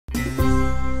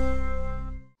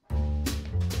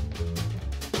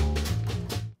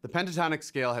pentatonic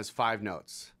scale has 5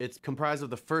 notes. It's comprised of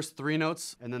the first 3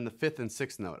 notes and then the 5th and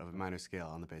 6th note of a minor scale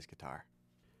on the bass guitar.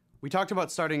 We talked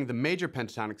about starting the major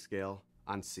pentatonic scale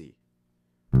on C.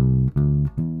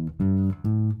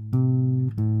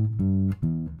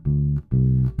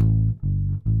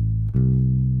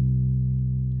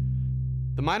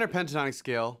 The minor pentatonic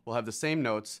scale will have the same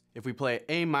notes if we play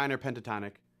A minor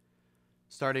pentatonic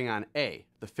starting on A,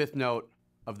 the 5th note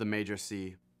of the major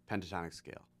C pentatonic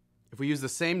scale. If we use the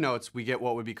same notes, we get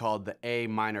what would be called the A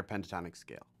minor pentatonic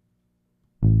scale.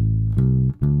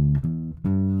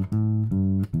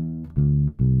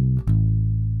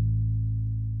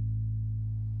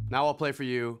 Now I'll play for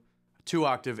you a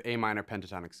 2-octave A minor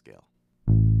pentatonic scale.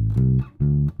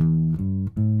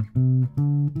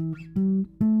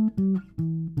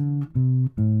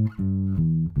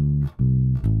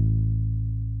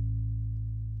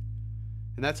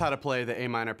 And that's how to play the A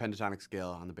minor pentatonic scale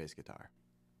on the bass guitar.